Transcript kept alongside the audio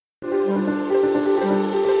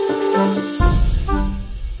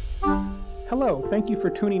Hello, thank you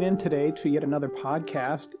for tuning in today to yet another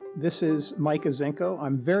podcast. This is Mike Azenko.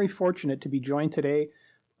 I'm very fortunate to be joined today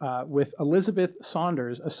with Elizabeth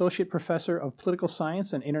Saunders, Associate Professor of Political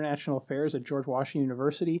Science and International Affairs at George Washington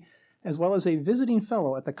University, as well as a visiting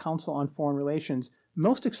fellow at the Council on Foreign Relations.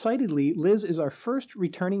 Most excitedly, Liz is our first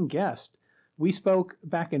returning guest. We spoke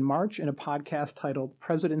back in March in a podcast titled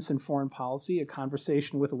Presidents and Foreign Policy, a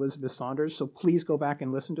conversation with Elizabeth Saunders, so please go back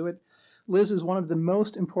and listen to it. Liz is one of the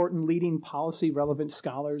most important leading policy-relevant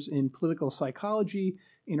scholars in political psychology,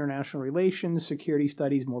 international relations, security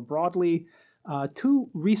studies more broadly.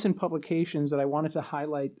 Two recent publications that I wanted to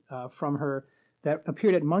highlight from her that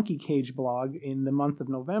appeared at Monkey Cage blog in the month of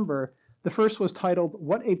November. The first was titled,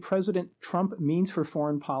 What a President Trump Means for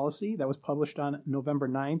Foreign Policy. That was published on November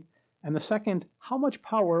 9th. And the second, How Much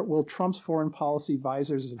Power Will Trump's Foreign Policy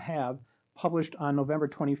Advisors Have, published on November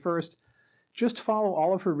 21st. Just follow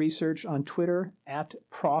all of her research on Twitter at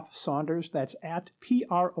Prof. Saunders. That's at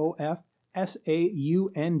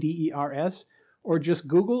ProfSaunders, or just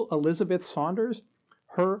Google Elizabeth Saunders.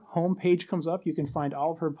 Her homepage comes up. You can find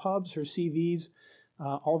all of her pubs, her CVs,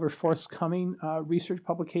 all of her forthcoming research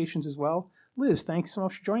publications as well. Liz, thanks so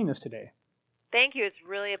much for joining us today. Thank you. It's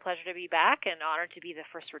really a pleasure to be back and honored to be the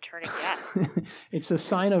first returning guest. It's a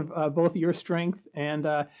sign of both your strength and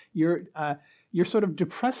your sort of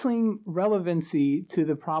depressing relevancy to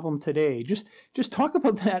the problem today. Just talk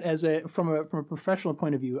about that as from a professional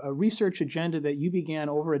point of view, a research agenda that you began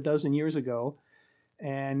over a dozen years ago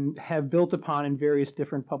and have built upon in various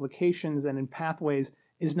different publications and in pathways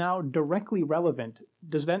is now directly relevant.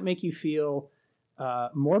 Does that make you feel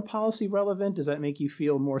more policy relevant? Does that make you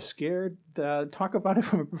feel more scared? Talk about it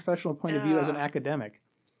from a professional point of view as an academic.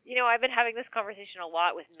 You know, I've been having this conversation a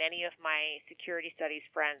lot with many of my security studies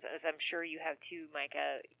friends, as I'm sure you have too,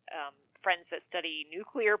 Micah. Friends that study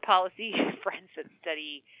nuclear policy, friends that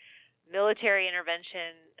study military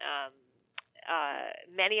intervention.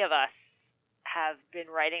 Many of us have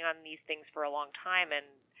been writing on these things for a long time, and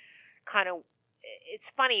kind of, it's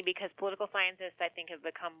funny because political scientists, I think, have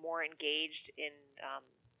become more engaged in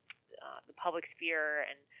the public sphere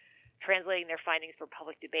and translating their findings for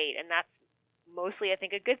public debate, and that's mostly, I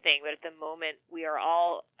think, a good thing. But at the moment, we are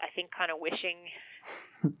all, I think, kind of wishing,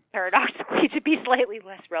 paradoxically, to be slightly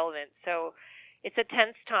less relevant. So it's a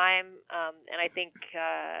tense time, and I think,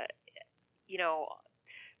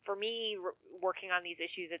 for me, working on these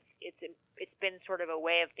issues, it's been sort of a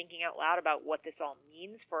way of thinking out loud about what this all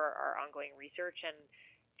means for our ongoing research, and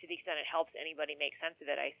to the extent it helps anybody make sense of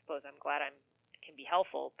it, I suppose I'm glad I can be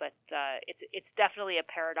helpful. But it's definitely a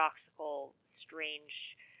paradoxical, strange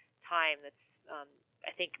time that's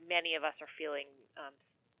I think many of us are feeling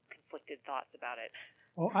conflicted thoughts about it.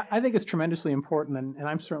 Well, I think it's tremendously important, and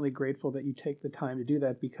I'm certainly grateful that you take the time to do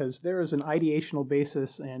that, because there is an ideational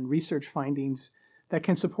basis and research findings that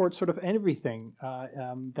can support sort of everything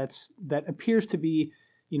that appears to be,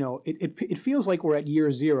 it feels like we're at year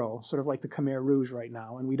zero, sort of like the Khmer Rouge right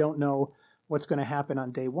now, and we don't know what's going to happen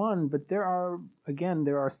on day one, but there are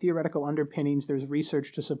theoretical underpinnings. There's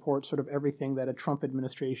research to support sort of everything that a Trump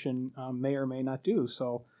administration may or may not do.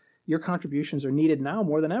 So your contributions are needed now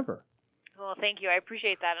more than ever. Well, thank you. I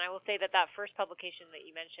appreciate that. And I will say that first publication that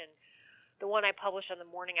you mentioned, the one I published on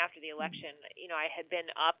the morning after the election, I had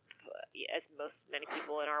been up, as many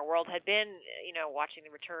people in our world had been, watching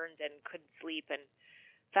the returns and couldn't sleep, and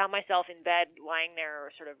found myself in bed lying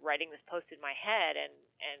there sort of writing this post in my head, and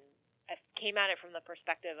I came at it from the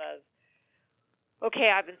perspective of,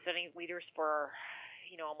 okay, I've been studying leaders for,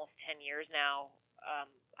 almost 10 years now.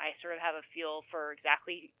 I sort of have a feel for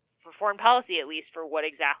foreign policy, at least, for what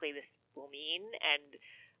exactly this will mean. And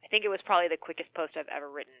I think it was probably the quickest post I've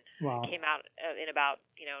ever written. Wow. It came out in about,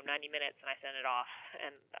 90 minutes, and I sent it off.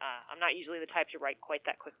 And I'm not usually the type to write quite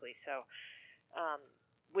that quickly. So,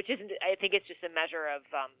 which isn't, I think it's just a measure of,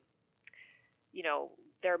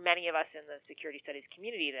 there are many of us in the security studies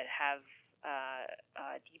community that have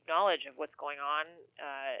deep knowledge of what's going on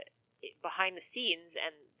behind the scenes,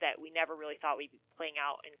 and that we never really thought we'd be playing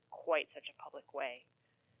out in quite such a public way.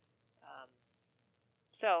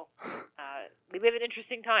 So we live in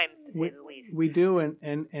interesting times, to say the least. We do,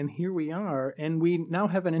 and here we are, and we now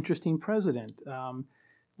have an interesting president.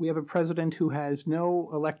 We have a president who has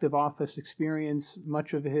no elective office experience.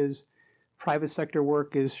 Much of his private sector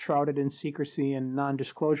work is shrouded in secrecy and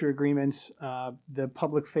non-disclosure agreements. The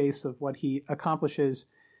public face of what he accomplishes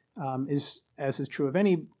is, as is true of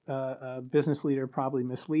any business leader, probably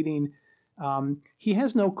misleading. He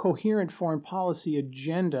has no coherent foreign policy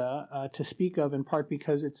agenda to speak of, in part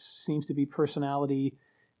because it seems to be personality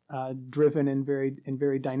driven and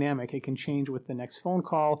very dynamic. It can change with the next phone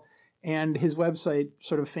call. and his website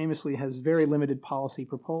sort of famously has very limited policy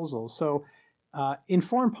proposals. So in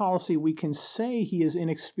foreign policy, we can say he is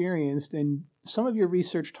inexperienced, and some of your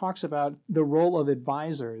research talks about the role of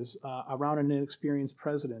advisors around an inexperienced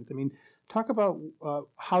president. I mean, talk about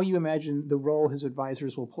how you imagine the role his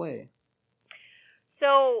advisors will play.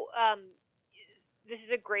 So this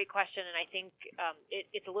is a great question, and I think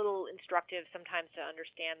it's a little instructive sometimes to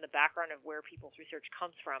understand the background of where people's research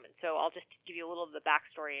comes from. And so I'll just give you a little of the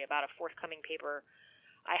backstory about a forthcoming paper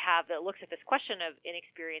I have that looks at this question of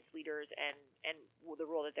inexperienced leaders and the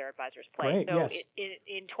role that their advisors play. Great, so yes.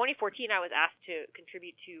 in 2014, I was asked to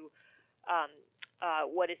contribute to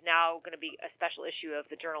what is now going to be a special issue of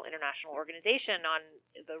the journal International Organization on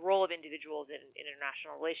the role of individuals in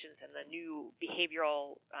international relations and the new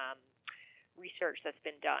behavioral research that's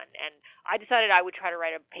been done. And I decided I would try to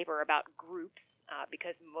write a paper about groups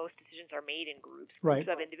because most decisions are made in groups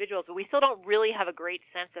of individuals, but we still don't really have a great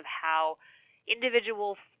sense of how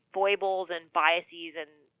individual foibles and biases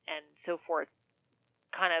and so forth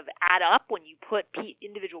kind of add up when you put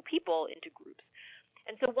individual people into groups.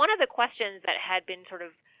 And so one of the questions that had been sort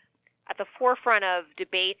of at the forefront of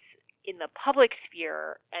debates in the public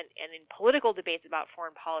sphere and in political debates about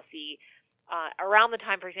foreign policy around the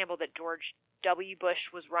time, for example, that George W.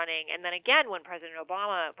 Bush was running, and then again when then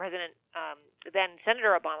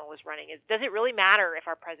Senator Obama was running, is does it really matter if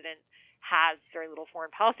our president has very little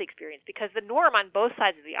foreign policy experience? Because the norm on both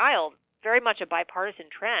sides of the aisle, very much a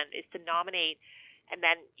bipartisan trend, is to nominate and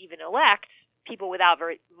then even elect people without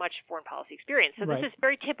very much foreign policy experience. So this is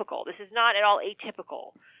very typical. This is not at all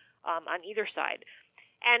atypical on either side.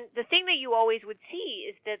 And the thing that you always would see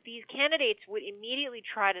is that these candidates would immediately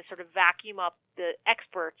try to sort of vacuum up the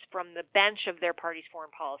experts from the bench of their party's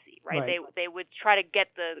foreign policy, right? They would try to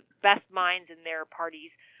get the best minds in their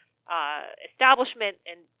party's establishment,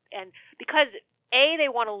 and because they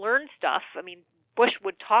want to learn stuff. I mean, Bush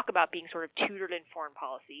would talk about being sort of tutored in foreign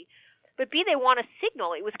policy, but B, they want to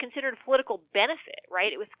signal. It was considered a political benefit,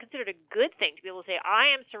 right? It was considered a good thing to be able to say,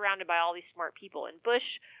 I am surrounded by all these smart people. And Bush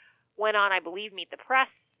went on, I believe, Meet the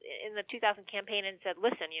Press in the 2000 campaign and said,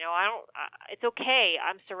 listen, it's okay.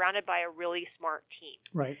 I'm surrounded by a really smart team.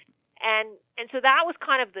 Right. And so that was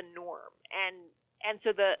kind of the norm. And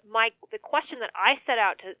so the question that I set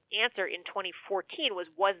out to answer in 2014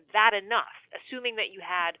 was that enough? Assuming that you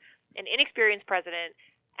had an inexperienced president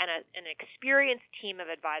and an experienced team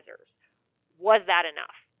of advisors, was that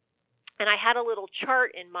enough? And I had a little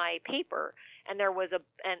chart in my paper, and there was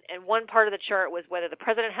and one part of the chart was whether the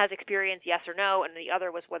president has experience, yes or no, and the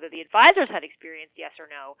other was whether the advisors had experience, yes or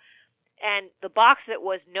no. And the box that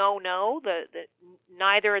was no, the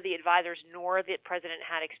neither the advisors nor the president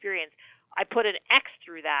had experience, I put an X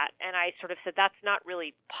through that, and I sort of said that's not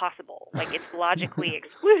really possible. Like, it's logically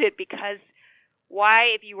excluded, because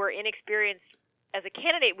why, if you were inexperienced as a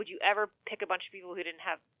candidate, would you ever pick a bunch of people who didn't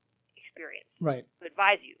have experience to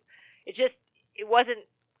advise you? It wasn't,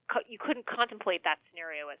 you couldn't contemplate that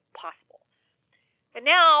scenario as possible. And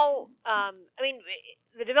now,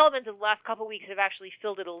 the developments of the last couple of weeks have actually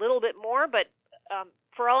filled it a little bit more, but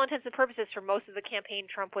for all intents and purposes, for most of the campaign,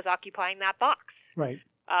 Trump was occupying that box. Right.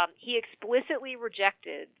 He explicitly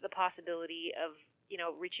rejected the possibility of,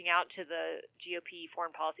 reaching out to the GOP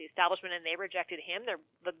foreign policy establishment, and they rejected him.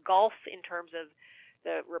 The gulf in terms of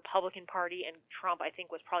the Republican Party and Trump, I think,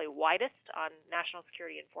 was probably widest on national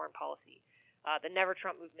security and foreign policy. The Never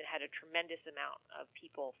Trump movement had a tremendous amount of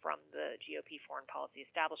people from the GOP foreign policy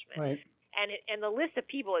establishment. Right. And the list of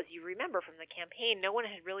people, as you remember from the campaign, no one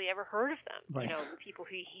had really ever heard of them. Right. The people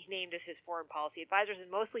he named as his foreign policy advisors, and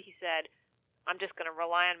mostly he said, I'm just going to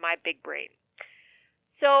rely on my big brain.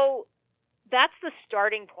 So that's the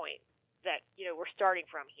starting point that, we're starting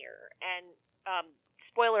from here. And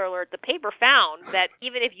spoiler alert, the paper found that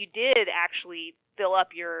even if you did actually fill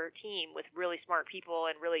up your team with really smart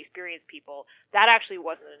people and really experienced people, that actually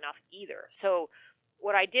wasn't enough either. So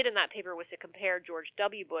what I did in that paper was to compare George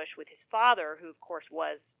W. Bush with his father, who, of course,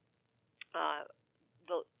 was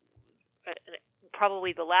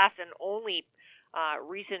probably the last and only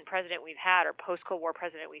recent president we've had, or post-Cold War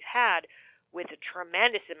president we've had, with a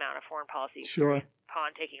tremendous amount of foreign policy experience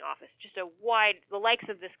upon taking office. Just the likes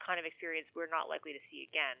of this kind of experience we're not likely to see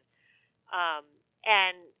again.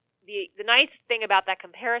 And the nice thing about that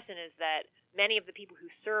comparison is that many of the people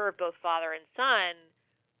who served, both father and son,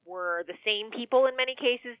 were the same people in many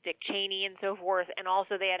cases, Dick Cheney and so forth, and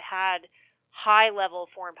also they had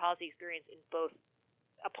high-level foreign policy experience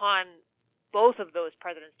upon both of those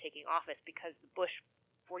presidents taking office, because the Bush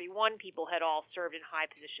 41 people had all served in high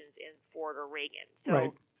positions in Ford or Reagan.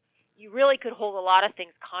 So you really could hold a lot of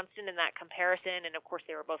things constant in that comparison. And of course,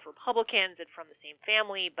 they were both Republicans and from the same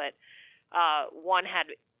family, but one had,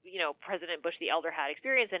 President Bush the elder had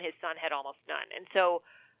experience, and his son had almost none. And so,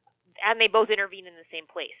 and they both intervened in the same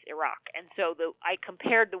place, Iraq. And so I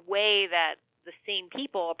compared the way that the same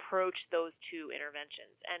people approached those two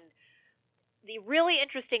interventions. And the really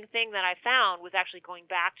interesting thing that I found was actually going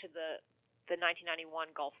back to the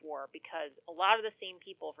 1991 Gulf War, because a lot of the same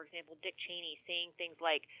people, for example, Dick Cheney, saying things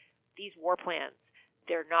like, these war plans,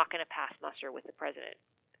 they're not going to pass muster with the president.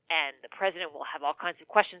 And the president will have all kinds of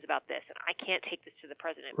questions about this, and I can't take this to the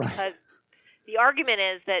president. Right. Because the argument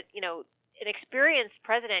is that, an experienced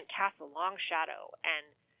president casts a long shadow and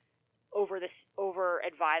over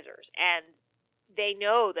advisors, and they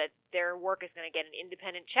know that their work is going to get an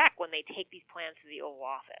independent check when they take these plans to the Oval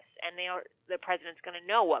Office, and the president's going to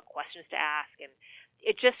know what questions to ask, and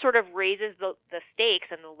it just sort of raises the stakes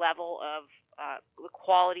and the level of the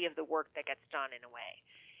quality of the work that gets done in a way.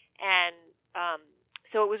 And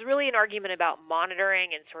so it was really an argument about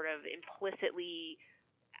monitoring and sort of implicitly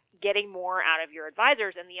getting more out of your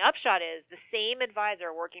advisors. And the upshot is the same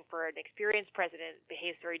advisor working for an experienced president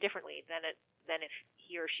behaves very differently than if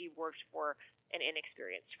he or she worked for an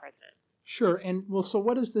inexperienced president. Sure. And so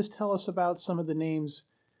what does this tell us about some of the names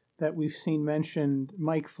that we've seen mentioned?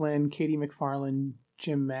 Mike Flynn, Katie McFarland,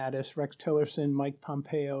 Jim Mattis, Rex Tillerson, Mike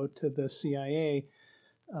Pompeo to the CIA.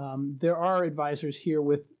 There are advisors here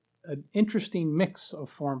with an interesting mix of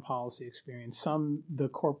foreign policy experience. Some the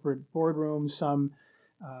corporate boardroom, some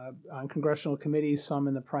on congressional committees, some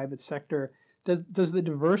in the private sector. Does the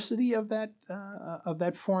diversity of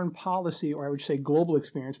that foreign policy, or I would say global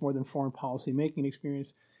experience more than foreign policy making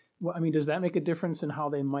experience, does that make a difference in how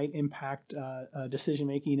they might impact decision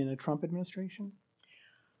making in a Trump administration?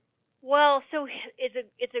 Well, so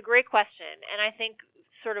it's a great question, and I think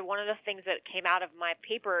sort of one of the things that came out of my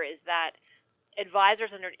paper is that advisors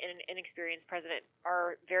under an inexperienced president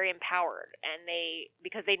are very empowered, and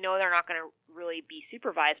because they know they're not going to really be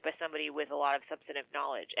supervised by somebody with a lot of substantive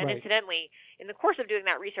knowledge. And right. Incidentally, in the course of doing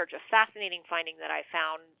that research, a fascinating finding that I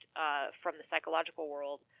found from the psychological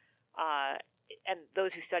world and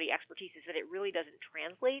those who study expertise is that it really doesn't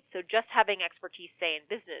translate. So just having expertise, say, in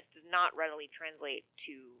business does not readily translate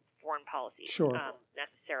to foreign policy sure.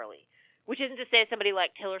 Necessarily. Which isn't to say somebody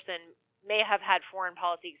like Tillerson may have had foreign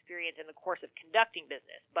policy experience in the course of conducting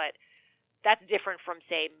business, but that's different from,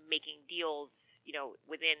 say, making deals,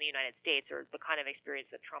 within the United States, or the kind of experience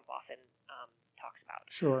that Trump often talks about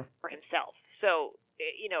sure. for himself. So,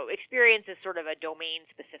 experience is sort of a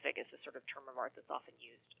domain-specific, is the sort of term of art that's often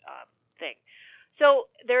used thing.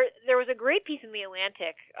 So there was a great piece in The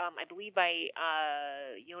Atlantic, I believe by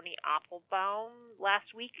Yoni Applebaum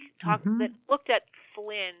last week, that looked at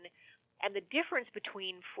Flynn and the difference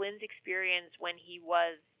between Flynn's experience when he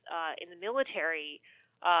was in the military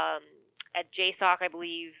at JSOC, I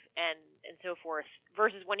believe, and so forth,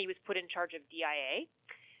 versus when he was put in charge of DIA,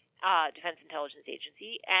 Defense Intelligence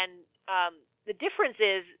Agency. And the difference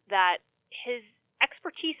is that his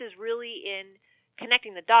expertise is really in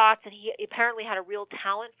connecting the dots, and he apparently had a real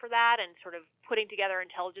talent for that and sort of putting together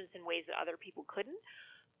intelligence in ways that other people couldn't.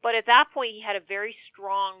 But at that point, he had a very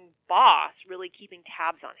strong boss really keeping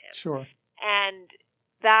tabs on him. Sure. And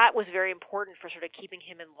that was very important for sort of keeping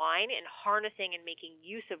him in line and harnessing and making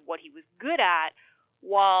use of what he was good at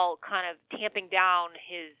while kind of tamping down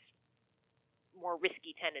his more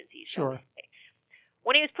risky tendencies. Sure.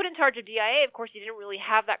 When he was put in charge of DIA, of course, he didn't really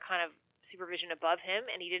have that kind of supervision above him,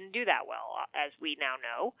 and he didn't do that well, as we now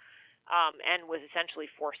know, and was essentially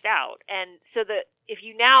forced out. And so if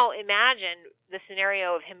you now imagine the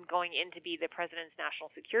scenario of him going in to be the president's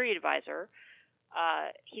national security advisor,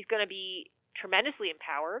 he's going to be tremendously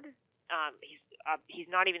empowered. He's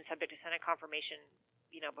not even subject to Senate confirmation,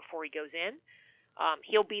 before he goes in.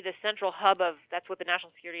 He'll be the central hub of, that's what the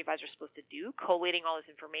National Security Advisor is supposed to do, collating all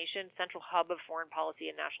this information, central hub of foreign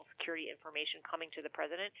policy and national security information coming to the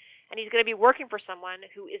president. And he's going to be working for someone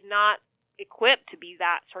who is not equipped to be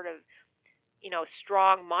that sort of,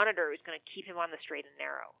 strong monitor who's going to keep him on the straight and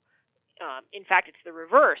narrow. In fact, it's the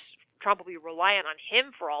reverse. Trump will be reliant on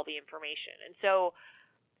him for all the information. And so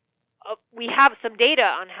we have some data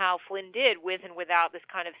on how Flynn did with and without this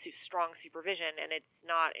kind of strong supervision, and it's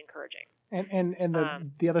not encouraging. And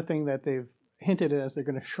the other thing that they've hinted at is they're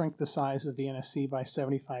going to shrink the size of the NSC by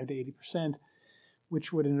 75 to 80%,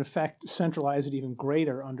 which would in effect centralize it even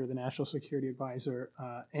greater under the National Security Advisor,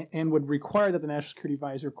 and would require that the National Security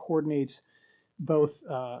Advisor coordinates both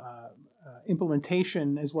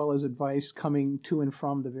implementation as well as advice coming to and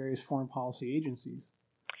from the various foreign policy agencies.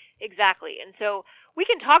 Exactly. And so we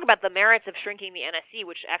can talk about the merits of shrinking the NSC,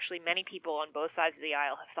 which actually many people on both sides of the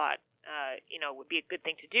aisle have thought would be a good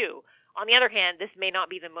thing to do. On the other hand, this may not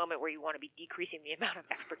be the moment where you want to be decreasing the amount of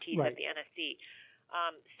expertise Right. at the NSC.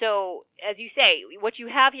 So, as you say, what you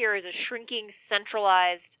have here is a shrinking,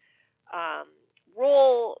 centralized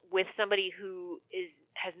role with somebody who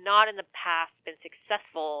has not in the past been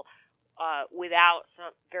successful without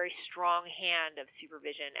some very strong hand of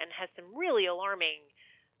supervision, and has some really alarming.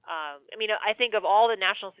 I think of all the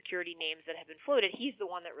national security names that have been floated, he's the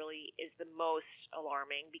one that really is the most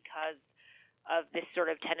alarming because of this sort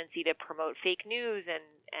of tendency to promote fake news and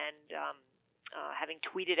having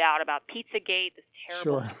tweeted out about Pizzagate, this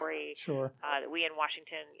terrible story that we in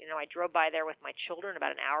Washington, I drove by there with my children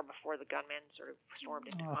about an hour before the gunman sort of stormed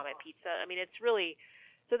into Comet Pizza. It's really,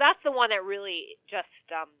 so that's the one that really just,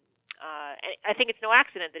 I think it's no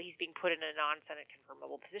accident that he's being put in a non-Senate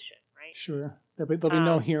confirmable position, right? Sure. There'll be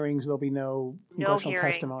no hearings, there'll be no congressional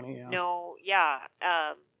testimony. Yeah.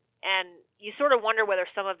 And you sort of wonder whether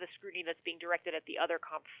some of the scrutiny that's being directed at the other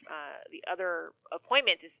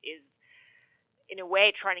appointments is in a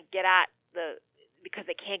way trying to get at because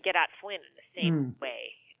they can't get at Flynn in the same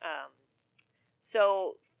way.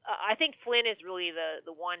 So I think Flynn is really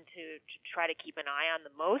the one to try to keep an eye on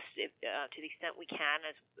the most, to the extent we can,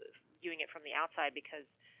 as viewing it from the outside, because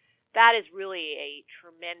that is really a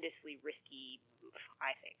tremendously risky move,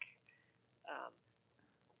 I think,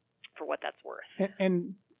 for what that's worth.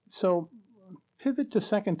 And so pivot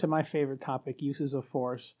to my favorite topic, uses of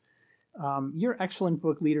force. Your excellent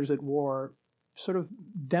book, Leaders at War, sort of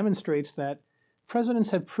demonstrates that presidents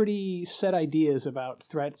have pretty set ideas about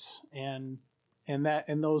threats and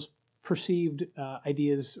those perceived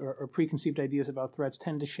ideas or preconceived ideas about threats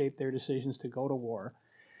tend to shape their decisions to go to war.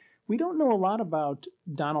 We don't know a lot about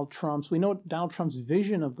Donald Trump's. We know Donald Trump's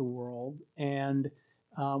vision of the world, and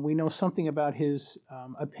we know something about his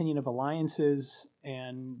opinion of alliances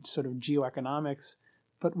and sort of geoeconomics,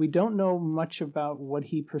 but we don't know much about what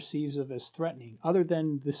he perceives of as threatening, other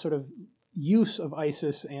than this sort of use of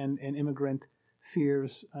ISIS and immigrant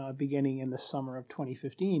fears beginning in the summer of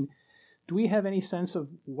 2015. Do we have any sense of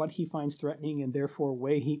what he finds threatening and therefore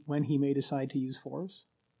when he may decide to use force?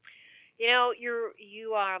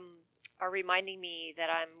 You are reminding me that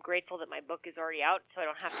I'm grateful that my book is already out, so I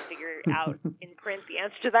don't have to figure out in print the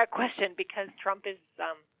answer to that question, because Trump is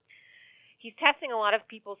he's testing a lot of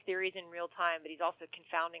people's theories in real time, but he's also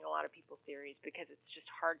confounding a lot of people's theories because it's just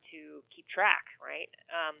hard to keep track, right?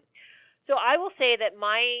 So I will say that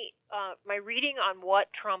my reading on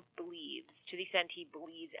what Trump believes, to the extent he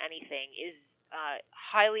believes anything, is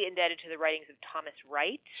highly indebted to the writings of Thomas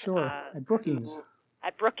Wright. Sure, at Brookings.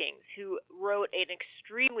 Who wrote an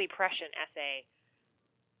extremely prescient essay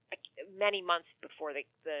many months before the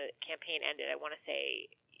campaign ended. I want to say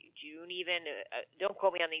June even. Don't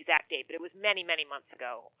quote me on the exact date, but it was many, many months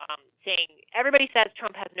ago, saying everybody says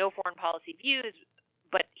Trump has no foreign policy views,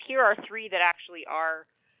 but here are three that actually are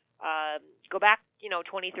go back,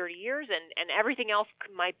 20, 30 years, and everything else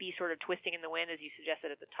might be sort of twisting in the wind, as you suggested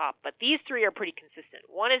at the top. But these three are pretty consistent.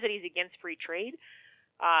 One is that he's against free trade.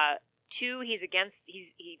 Two, he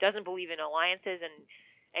doesn't believe in alliances,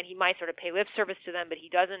 and he might sort of pay lip service to them, but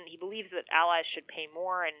he believes that allies should pay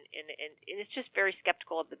more, and it's just very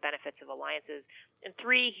skeptical of the benefits of alliances. And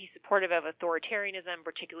three, he's supportive of authoritarianism,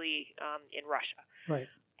 particularly in Russia.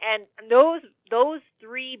 Right. And those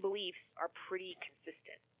three beliefs are pretty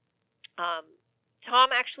consistent.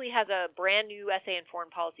 Tom actually has a brand new essay in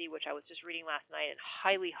foreign policy, which I was just reading last night and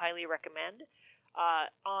highly, highly recommend,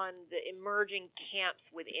 on the emerging camps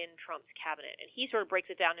within Trump's cabinet. And he sort of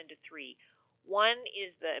breaks it down into three. One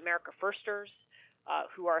is the America Firsters,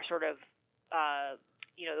 who are sort of,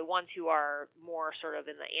 the ones who are more sort of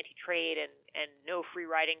in the anti-trade and no free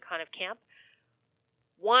riding kind of camp.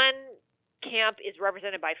 One camp is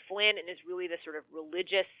represented by Flynn and is really the sort of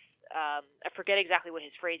religious, I forget exactly what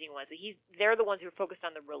his phrasing was. They're the ones who are focused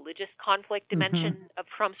on the religious conflict dimension of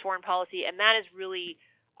Trump's foreign policy, and that is really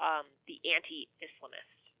the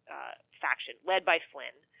anti-Islamist faction led by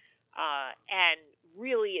Flynn, and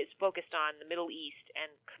really is focused on the Middle East and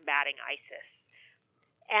combating ISIS.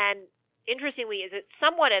 And interestingly, is it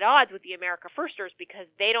somewhat at odds with the America Firsters, because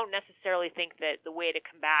they don't necessarily think that the way to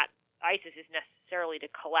combat ISIS is necessarily to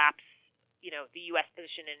collapse the U.S.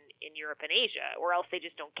 position in Europe and Asia, or else they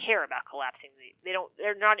just don't care about collapsing.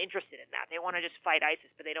 They're not interested in that. They want to just fight ISIS,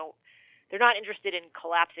 but they're not interested in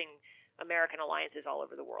collapsing American alliances all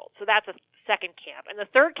over the world. So that's a second camp. And the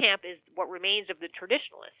third camp is what remains of the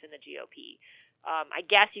traditionalists in the GOP. I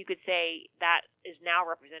guess you could say that is now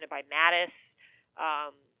represented by Mattis,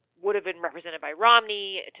 would have been represented by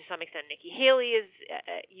Romney. To some extent, Nikki Haley is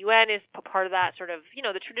UN is part of that sort of,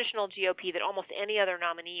 the traditional GOP that almost any other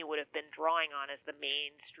nominee would have been drawing on as the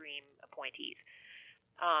mainstream appointees.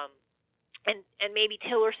 And maybe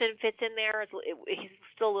Tillerson fits in there. He's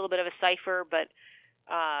still a little bit of a cipher, but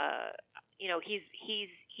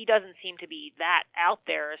he doesn't seem to be that out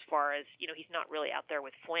there as far as, he's not really out there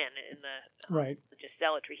with Flynn in the right. just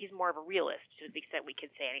zealotry. He's more of a realist to the extent we can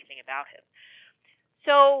say anything about him.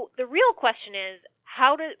 So the real question is,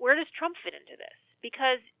 where does Trump fit into this?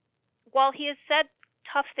 Because while he has said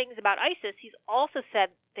tough things about ISIS, he's also said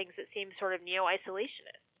things that seem sort of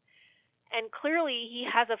neo-isolationist. And clearly he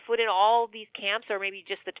has a foot in all these camps, or maybe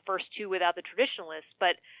just the first two without the traditionalists,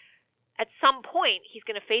 but at some point he's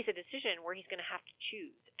going to face a decision where he's going to have to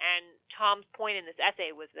choose. And Tom's point in this essay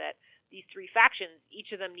was that these three factions, each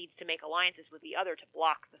of them needs to make alliances with the other to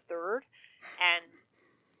block the third. And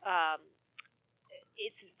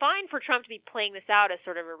it's fine for Trump to be playing this out as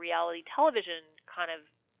sort of a reality television kind of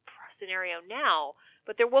scenario now,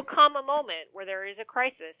 but there will come a moment where there is a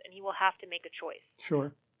crisis and he will have to make a choice.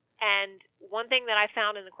 Sure. And one thing that I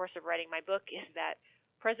found in the course of writing my book is that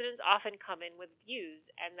presidents often come in with views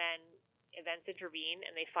and then events intervene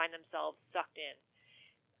and they find themselves sucked in.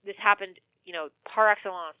 This happened, par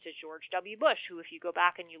excellence to George W. Bush, who, if you go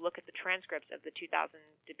back and you look at the transcripts of the 2000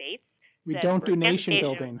 debates, we don't do nation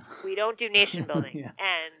building. We don't do nation building. Yeah.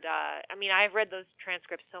 And, I've read those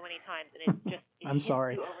transcripts so many times, and it hits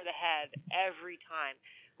you over the head every time.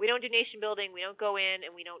 We don't do nation building. We don't go in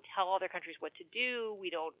and we don't tell other countries what to do. We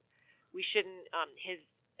shouldn't, his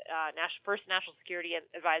first national security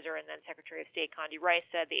advisor and then Secretary of State Condi Rice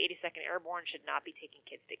said the 82nd Airborne should not be taking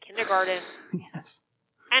kids to kindergarten. Yes.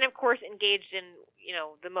 And, of course, engaged in,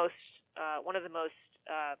 one of the most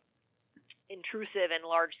intrusive and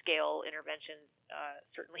large-scale interventions,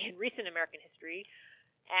 certainly in recent American history,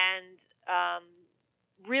 and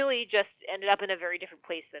really just ended up in a very different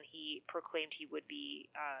place than he proclaimed he would be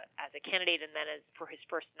as a candidate and then as for his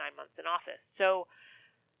first 9 months in office. So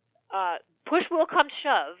push will come to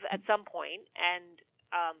shove at some point, and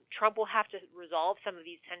Trump will have to resolve some of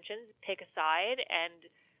these tensions, pick a side, and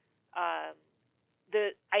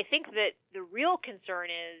I think that the real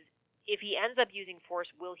concern is, if he ends up using force,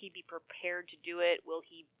 will he be prepared to do it? Will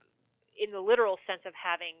he, in the literal sense of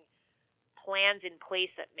having plans in place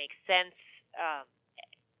that make sense,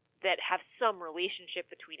 that have some relationship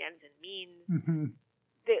between ends and means,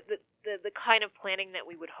 the kind of planning that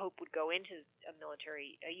we would hope would go into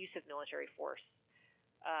a use of military force,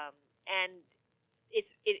 and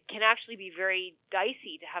it can actually be very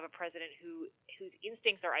dicey to have a president whose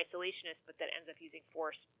instincts are isolationist, but that ends up using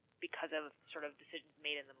force because of sort of decisions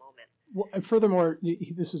made in the moment. Well, and furthermore,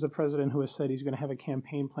 this is a president who has said he's going to have a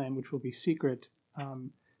campaign plan which will be secret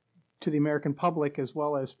to the American public, as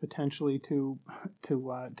well as potentially to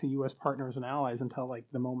U.S. partners and allies until like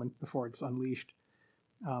the moment before it's unleashed.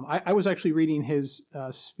 I was actually reading his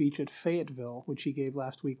speech at Fayetteville, which he gave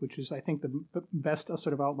last week, which is, I think, the best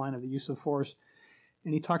sort of outline of the use of force.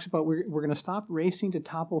 And he talks about we're going to stop racing to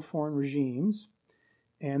topple foreign regimes,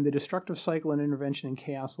 and the destructive cycle and intervention and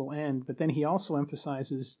chaos will end. But then he also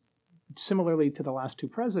emphasizes, similarly to the last two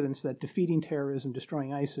presidents, that defeating terrorism,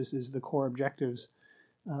 destroying ISIS is the core objectives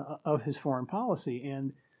of his foreign policy.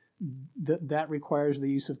 And that requires the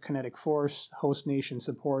use of kinetic force, host nation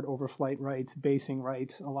support, overflight rights, basing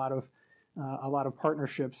rights, a lot of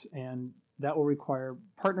partnerships, and that will require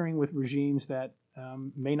partnering with regimes that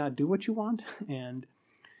may not do what you want, and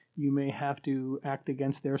you may have to act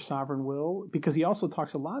against their sovereign will, because he also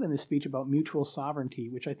talks a lot in this speech about mutual sovereignty,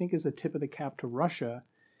 which I think is a tip of the cap to Russia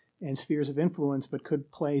and spheres of influence, but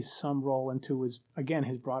could play some role into his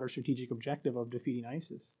broader strategic objective of defeating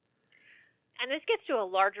ISIS. And this gets to a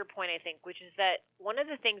larger point, I think, which is that one of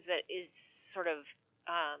the things that is sort of,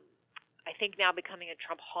 I think, now becoming a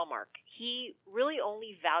Trump hallmark, he really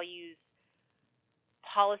only values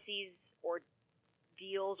policies or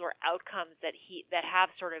deals or outcomes that have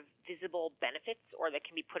sort of visible benefits or that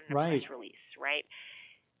can be put in a press release, right?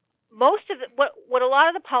 Most of what a lot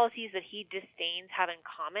of the policies that he disdains have in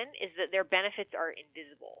common is that their benefits are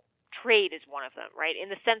invisible. Trade is one of them, right? In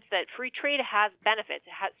the sense that free trade has benefits.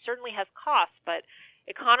 It certainly has costs, but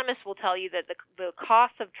economists will tell you that the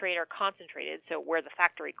costs of trade are concentrated, so where the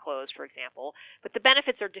factory closed, for example, but the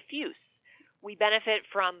benefits are diffuse. We benefit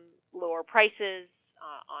from lower prices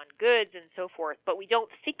on goods and so forth, but we don't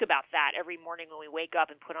think about that every morning when we wake up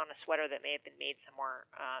and put on a sweater that may have been made somewhere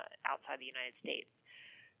outside the United States.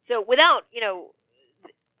 So without,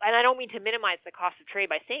 and I don't mean to minimize the cost of trade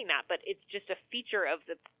by saying that, but it's just a feature of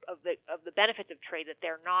the benefits of trade that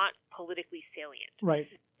they're not politically salient. Right.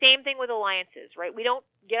 Same thing with alliances, right? We don't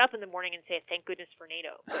get up in the morning and say thank goodness for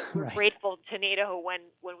NATO, but we're Right. grateful to NATO when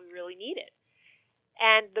we really need it.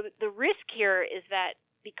 And the risk here is that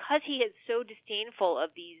because he is so disdainful of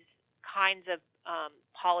these kinds of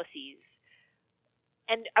policies,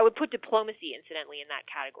 and I would put diplomacy, incidentally, in that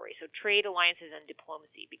category. So trade, alliances, and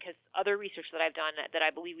diplomacy, because other research that I've done that I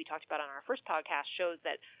believe we talked about on our first podcast shows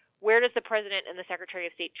that where does the president and the secretary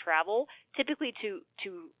of state travel? Typically to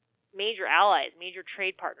major allies, major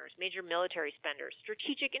trade partners, major military spenders,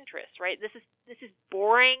 strategic interests, right? This is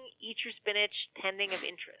boring, eat your spinach, tending of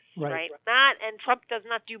interests, right? And Trump does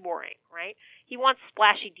not do boring, right? He wants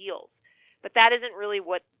splashy deals. But that isn't really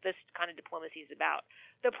what this kind of diplomacy is about.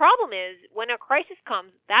 The problem is, when a crisis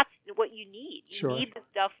comes, that's what you need. You need the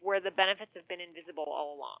stuff where the benefits have been invisible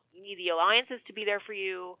all along. You need the alliances to be there for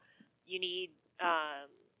you. You need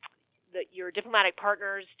your diplomatic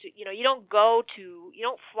partners to, you don't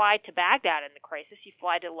fly to Baghdad in the crisis. You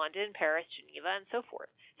fly to London, Paris, Geneva, and so forth.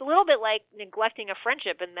 It's a little bit like neglecting a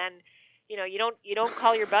friendship, and then, you don't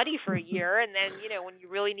call your buddy for a year, and then, when you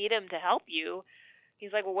really need him to help you,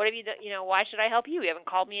 he's like, well, what have you done? Why should I help you? You haven't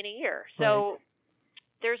called me in a year. So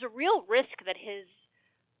there's a real risk that his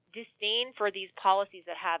disdain for these policies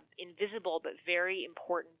that have invisible but very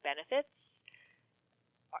important benefits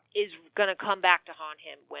is going to come back to haunt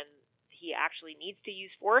him when he actually needs to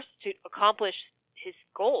use force to accomplish his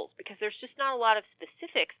goals, because there's just not a lot of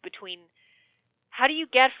specifics between how do you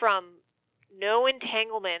get from no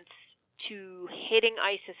entanglements to hitting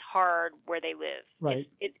ISIS hard where they live. Right.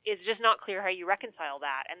 It's just not clear how you reconcile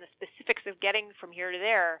that. And the specifics of getting from here to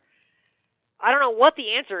there, I don't know what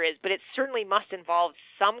the answer is, but it certainly must involve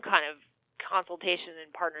some kind of consultation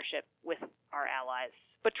and partnership with our allies.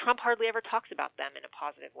 But Trump hardly ever talks about them in a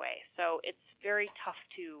positive way. So it's very tough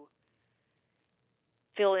to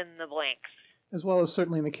fill in the blanks. As well as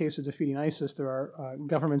certainly in the case of defeating ISIS, there are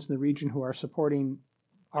governments in the region who are supporting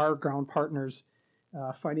our ground partners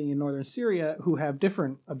fighting in northern Syria who have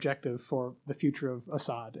different objective for the future of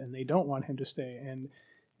Assad, and they don't want him to stay. And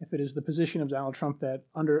if it is the position of Donald Trump that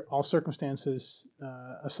under all circumstances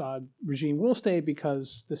Assad regime will stay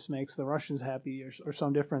because this makes the Russians happy or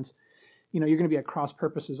some difference, you're going to be at cross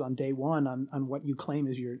purposes on day one on what you claim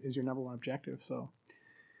is your number one objective. So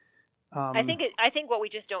I think what we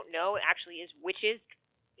just don't know actually is which is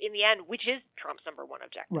Trump's number one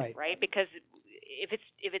objective, right? Because if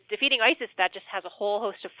it's defeating ISIS, that just has a whole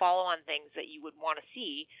host of follow-on things that you would want to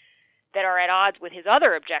see that are at odds with his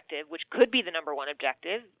other objective, which could be the number one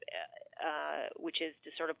objective, which is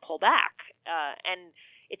to sort of pull back. And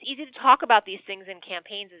it's easy to talk about these things in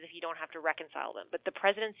campaigns as if you don't have to reconcile them. But the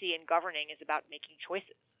presidency and governing is about making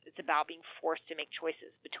choices. It's about being forced to make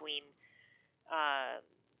choices between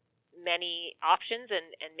many options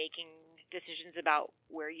and making decisions about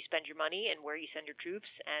where you spend your money and where you send your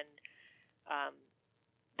troops. And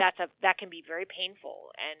that can be very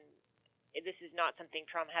painful. And this is not something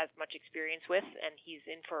Trump has much experience with, and he's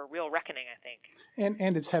in for a real reckoning, I think.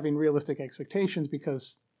 And it's having realistic expectations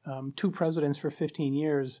because two presidents for 15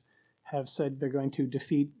 years have said they're going to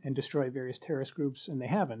defeat and destroy various terrorist groups, and they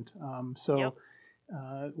haven't.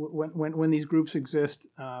 When these groups exist,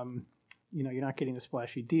 you're not getting a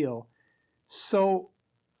splashy deal. So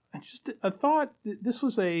just a thought, this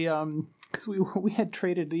was because we had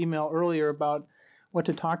traded email earlier about what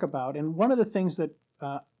to talk about, and one of the things that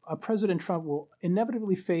President Trump will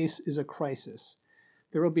inevitably face is a crisis.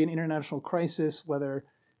 There will be an international crisis, whether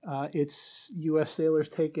it's U.S. sailors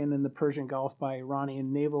taken in the Persian Gulf by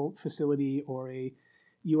Iranian naval facility or a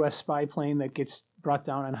U.S. spy plane that gets brought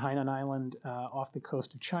down on Hainan Island off the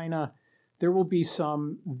coast of China. There will be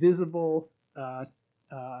some visible,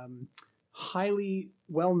 highly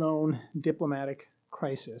well-known diplomatic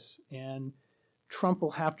crisis, and Trump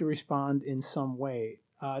will have to respond in some way.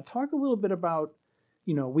 Talk a little bit about,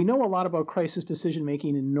 we know a lot about crisis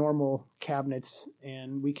decision-making in normal cabinets,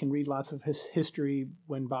 and we can read lots of his history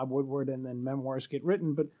when Bob Woodward and then memoirs get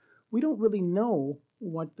written, but we don't really know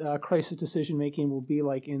what crisis decision-making will be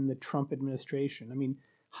like in the Trump administration. I mean,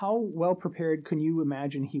 how well prepared can you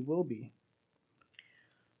imagine he will be?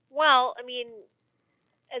 Well, I mean,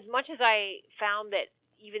 as much as I found that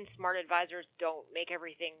even smart advisors don't make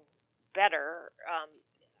everything better,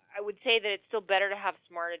 I would say that it's still better to have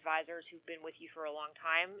smart advisors who've been with you for a long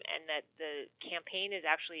time, and that the campaign is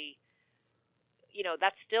actually,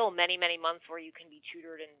 that's still many, many months where you can be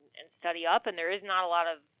tutored and study up, and there is not a lot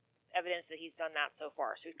of evidence that he's done that so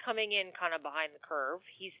far. So he's coming in kind of behind the curve.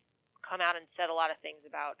 He's come out and said a lot of things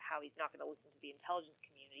about how he's not going to listen to the intelligence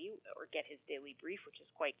community. presidency or get his daily brief, which is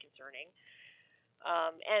quite concerning.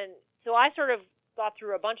 And so I sort of thought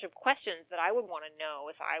through a bunch of questions that I would want to know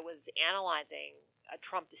if I was analyzing a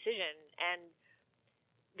Trump decision. And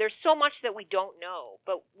there's so much that we don't know,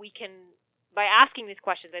 but we can, by asking these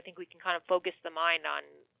questions, I think we can kind of focus the mind on,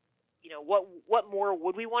 what more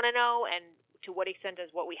would we want to know, and to what extent does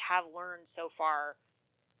what we have learned so far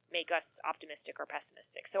make us optimistic or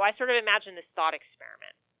pessimistic. So I sort of imagine this thought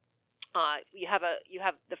experiment. You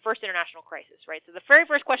have the first international crisis, right? So the very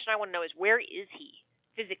first question I want to know is, where is he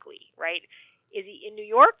physically, right? Is he in New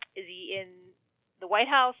York? Is he in the White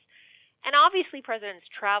House? And obviously presidents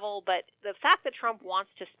travel, but the fact that Trump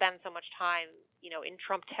wants to spend so much time, in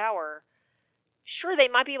Trump Tower, sure, they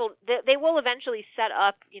might be they will eventually set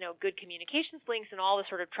up, good communications links and all the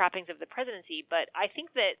sort of trappings of the presidency, but I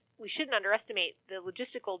think that we shouldn't underestimate the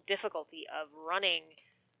logistical difficulty of running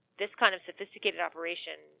this kind of sophisticated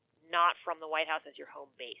operation not from the White House as your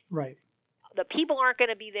home base. Right. The people aren't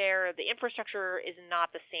going to be there. The infrastructure is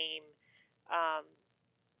not the same.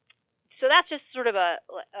 So that's just sort of a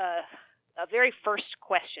very first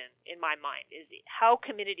question in my mind, is how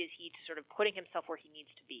committed is he to sort of putting himself where he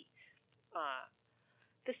needs to be?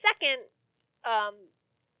 The second,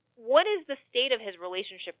 what is the state of his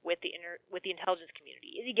relationship with the intelligence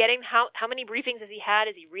community? Is he getting how many briefings has he had?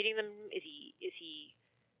 Is he reading them? Is he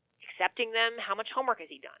accepting them? How much homework has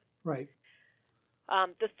he done? Right.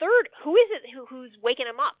 The third, who is it who's waking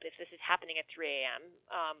him up if this is happening at 3 a.m.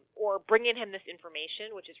 Or bringing him this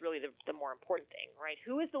information, which is really the more important thing, right?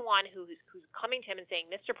 Who is the one who's coming to him and saying,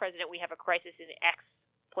 Mr. President, we have a crisis in X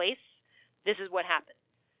place. This is what happened.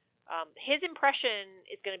 His impression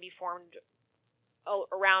is going to be formed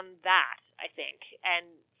around that, I think. And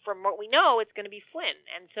from what we know, it's going to be Flynn.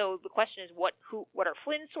 And so the question is, what are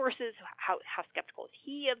Flynn's sources? How skeptical is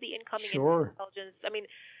he of the incoming intelligence? I mean,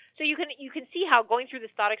 so you can see how going through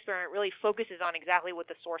this thought experiment really focuses on exactly what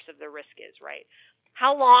the source of the risk is, right?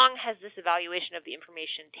 How long has this evaluation of the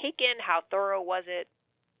information taken? How thorough was it?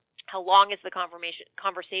 How long is the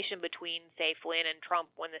conversation between, say, Flynn and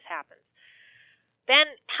Trump when this happens? Then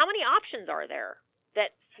how many options are there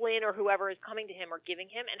that Flynn or whoever is coming to him or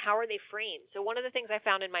giving him, and how are they framed? So one of the things I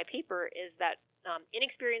found in my paper is that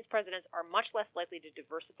inexperienced presidents are much less likely to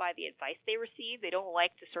diversify the advice they receive. They don't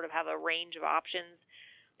like to sort of have a range of options.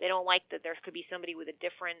 They don't like that there could be somebody with a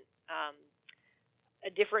different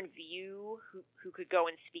view who could go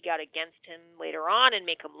and speak out against him later on and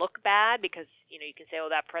make him look bad because, you can say, oh,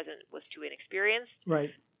 that president was too inexperienced.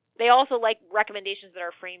 Right. They also like recommendations that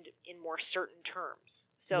are framed in more certain terms.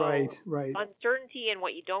 So right. Uncertainty and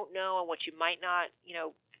what you don't know and what you might not,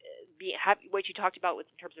 what you talked about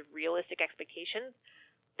in terms of realistic expectations,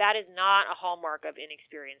 that is not a hallmark of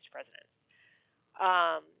inexperienced presidents.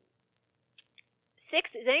 6,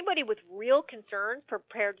 is anybody with real concerns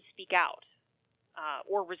prepared to speak out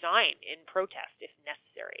or resign in protest if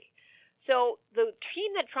necessary? So the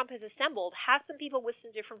team that Trump has assembled has some people with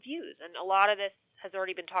some different views, and a lot of this has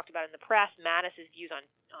already been talked about in the press. Mattis's views on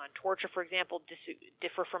torture, for example,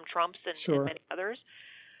 differ from Trump's and many others.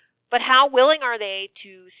 But how willing are they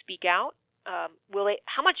to speak out?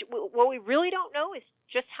 What we really don't know is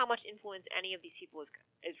just how much influence any of these people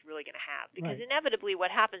is really going to have. Because inevitably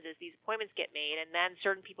what happens is these appointments get made, and then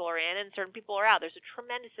certain people are in and certain people are out. There's a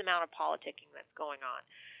tremendous amount of politicking that's going on.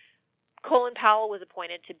 Colin Powell was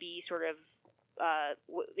appointed to be sort of,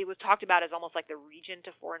 it was talked about as almost like the regent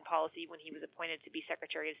of foreign policy when he was appointed to be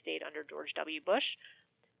Secretary of State under George W. Bush.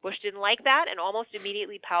 Bush didn't like that, and almost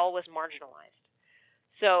immediately Powell was marginalized.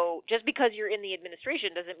 So just because you're in the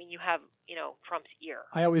administration doesn't mean you have, Trump's ear.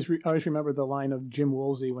 I always remember the line of Jim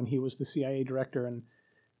Woolsey when he was the CIA director, and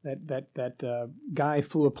that guy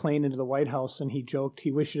flew a plane into the White House, and he joked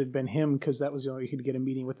he wished it had been him because that was the only way he could get a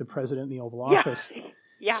meeting with the president in the Oval Office.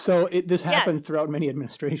 Yeah. So this happens throughout many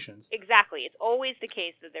administrations. Exactly. It's always the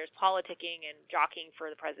case that there's politicking and jockeying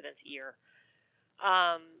for the president's ear.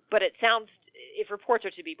 But it sounds, if reports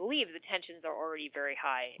are to be believed, the tensions are already very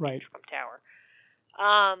high in Trump Tower.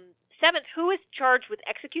 7th, who is charged with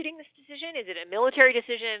executing this decision? Is it a military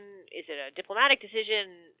decision? Is it a diplomatic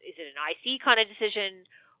decision? Is it an IC kind of decision?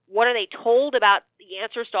 What are they told about the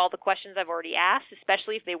answers to all the questions I've already asked,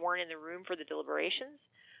 especially if they weren't in the room for the deliberations?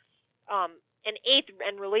 And 8th,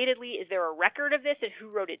 and relatedly, is there a record of this and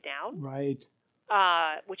who wrote it down? Right.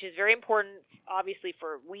 Which is very important, obviously,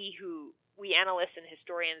 for we analysts and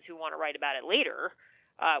historians who want to write about it later,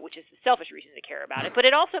 which is the selfish reason to care about it. But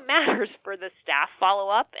it also matters for the staff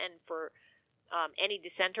follow-up and for any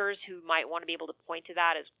dissenters who might want to be able to point to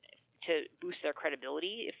that as to boost their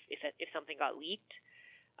credibility if something got leaked.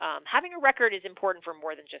 Having a record is important for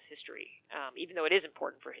more than just history, even though it is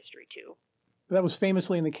important for history, too. That was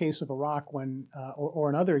famously in the case of Iraq when, or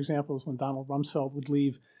in other examples, when Donald Rumsfeld would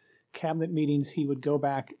leave cabinet meetings, he would go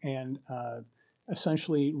back and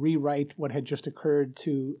essentially rewrite what had just occurred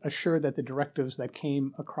to assure that the directives that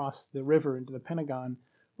came across the river into the Pentagon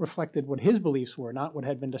reflected what his beliefs were, not what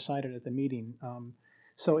had been decided at the meeting.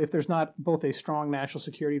 So if there's not both a strong national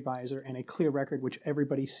security advisor and a clear record which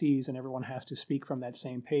everybody sees and everyone has to speak from that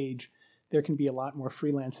same page, there can be a lot more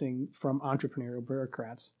freelancing from entrepreneurial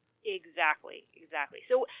bureaucrats. Exactly.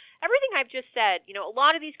 So everything I've just said, a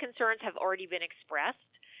lot of these concerns have already been expressed.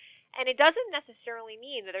 And it doesn't necessarily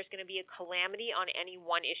mean that there's going to be a calamity on any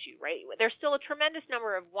one issue, right? There's still a tremendous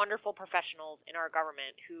number of wonderful professionals in our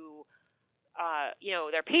government who,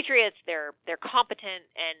 they're patriots, they're competent,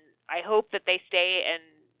 and I hope that they stay and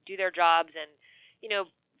do their jobs. And,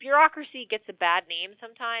 bureaucracy gets a bad name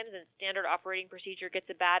sometimes, and standard operating procedure gets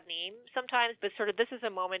a bad name sometimes, but sort of this is a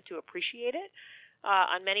moment to appreciate it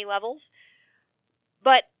on many levels.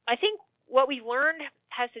 But I think what we've learned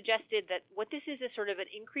has suggested that what this is sort of an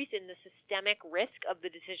increase in the systemic risk of the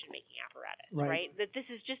decision-making apparatus, right? That this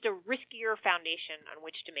is just a riskier foundation on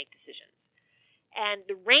which to make decisions. And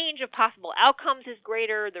the range of possible outcomes is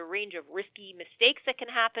greater, the range of risky mistakes that can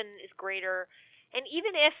happen is greater, and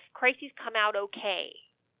even if crises come out okay,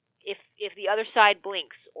 if the other side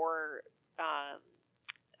blinks or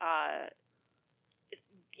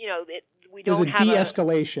we don't have a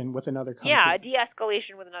de-escalation with another country. Yeah, a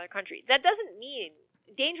de-escalation with another country. That doesn't mean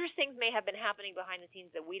dangerous things may have been happening behind the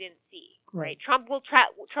scenes that we didn't see. Right? Trump will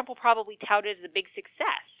probably tout it as a big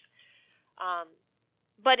success,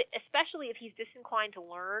 but especially if he's disinclined to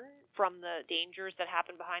learn from the dangers that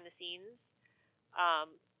happen behind the scenes,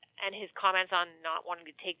 and his comments on not wanting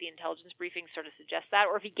to take the intelligence briefing sort of suggest that,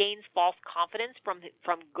 or if he gains false confidence from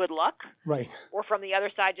good luck, right, or from the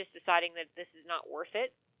other side just deciding that this is not worth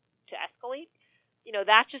it to escalate,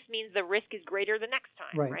 that just means the risk is greater the next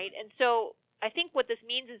time, right? And so I think what this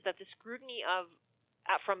means is that the scrutiny of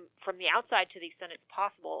from the outside, to the extent it's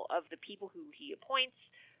possible, of the people who he appoints,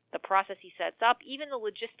 the process he sets up, even the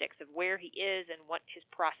logistics of where he is and what his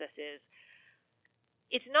process is,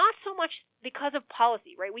 it's not so much because of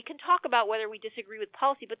policy, right? We can talk about whether we disagree with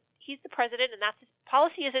policy, but he's the president, and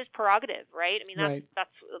policy is his prerogative, right? I mean,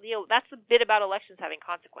 that's the bit about elections having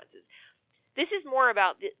consequences. This is more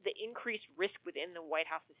about the increased risk within the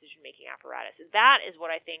White House decision-making apparatus, and that is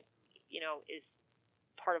what I think, is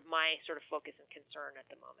part of my sort of focus and concern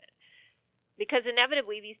at the moment, because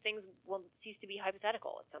inevitably these things will cease to be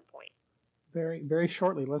hypothetical at some point. Very, very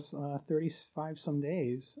shortly. 35 some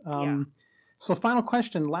days. Yeah. So final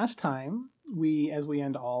question. Last time, as we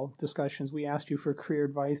end all discussions, we asked you for career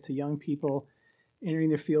advice to young people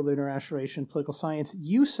entering the field of international relations and political science.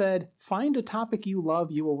 You said, find a topic you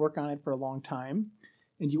love, you will work on it for a long time.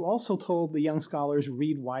 And you also told the young scholars,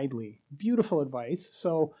 read widely. Beautiful advice.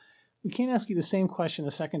 So we can't ask you the same question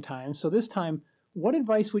a second time. So this time, what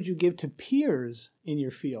advice would you give to peers in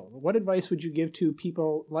your field? What advice would you give to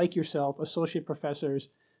people like yourself, associate professors,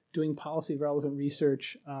 doing policy-relevant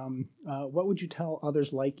research? What would you tell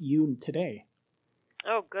others like you today?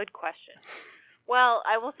 Oh, good question. Well,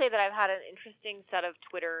 I will say that I've had an interesting set of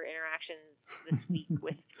Twitter interactions this week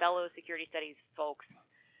with fellow security studies folks.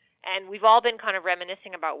 And we've all been kind of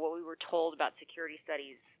reminiscing about what we were told about security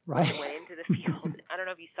studies when we went into the field. I don't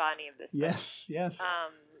know if you saw any of this. Yes.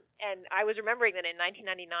 And I was remembering that in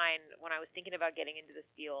 1999, when I was thinking about getting into this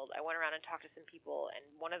field, I went around and talked to some people, and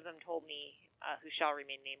one of them told me, who shall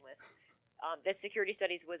remain nameless, that security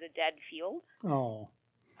studies was a dead field. Oh.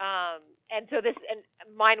 And so and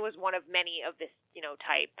mine was one of many of this,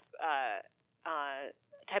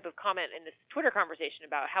 type of comment in this Twitter conversation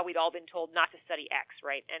about how we'd all been told not to study X,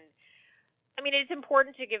 right? And I mean, it's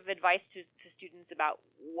important to give advice to students about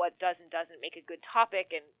what does and doesn't make a good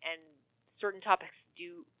topic, and certain topics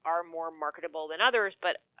are more marketable than others.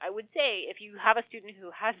 But I would say if you have a student who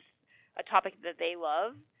has a topic that they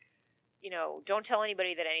love, don't tell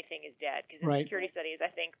anybody that anything is dead, because in security studies, I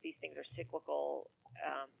think these things are cyclical,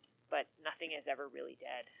 but nothing is ever really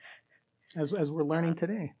dead. As we're learning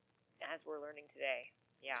today.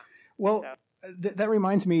 Yeah. Well, that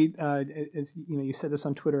reminds me, as you said this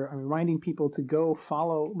on Twitter, I'm reminding people to go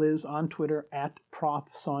follow Liz on Twitter at Prof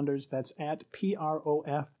Saunders. That's at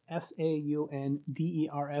ProfSaunders.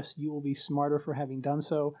 You will be smarter for having done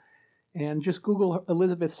so. And just Google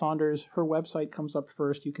Elizabeth Saunders. Her website comes up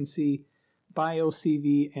first. You can see bio,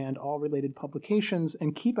 CV, and all related publications.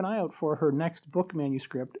 And keep an eye out for her next book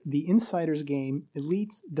manuscript, The Insider's Game,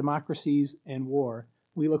 Elites, Democracies, and War.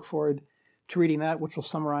 We look forward to reading that, which will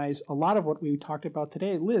summarize a lot of what we talked about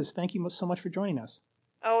today. Liz, thank you so much for joining us.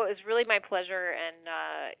 Oh, it was really my pleasure, and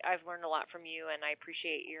I've learned a lot from you, and I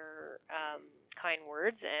appreciate your kind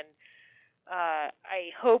words, and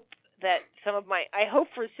I hope that I hope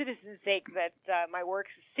for citizens' sake that my work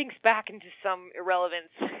sinks back into some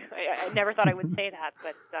irrelevance. I never thought I would say that,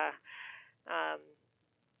 but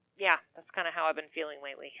yeah, that's kind of how I've been feeling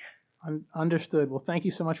lately. Understood. Well, thank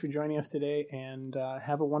you so much for joining us today, and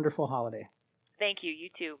have a wonderful holiday. Thank you. You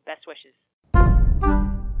too. Best wishes.